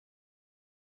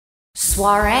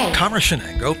Soiree. Commerce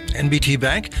Chenango, NBT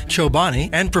Bank, Chobani,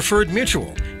 and Preferred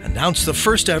Mutual announce the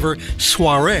first ever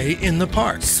Soiree in the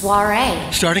Park. Soiree.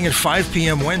 Starting at 5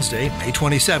 p.m. Wednesday, May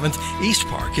 27th, East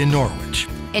Park in Norwich.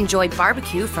 Enjoy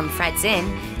barbecue from Fred's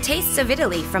Inn, tastes of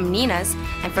Italy from Nina's,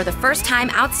 and for the first time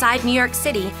outside New York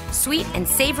City, sweet and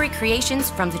savory creations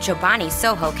from the Chobani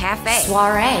Soho Cafe.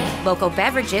 Soiree. Local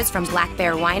beverages from Black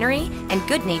Bear Winery and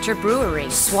Good Nature Brewery.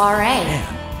 Soiree.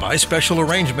 And by special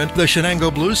arrangement, the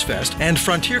Chenango Blues Fest and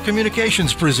Frontier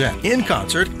Communications present, in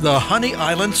concert, the Honey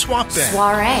Island Swap Band.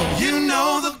 Soiree. You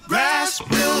know the grass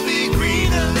will be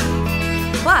greener.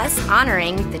 Plus,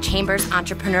 honoring the Chamber's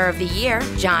Entrepreneur of the Year,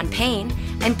 John Payne,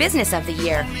 and Business of the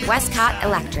Year, Westcott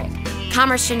Electric.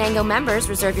 Commerce Chenango members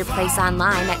reserve your place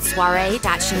online at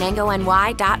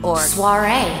soiree.chenangony.org.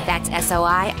 Soiree. That's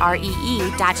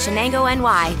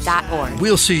SOIREE.chenangony.org.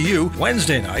 We'll see you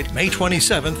Wednesday night, May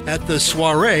 27th, at the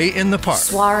Soiree in the Park.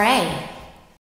 Soiree.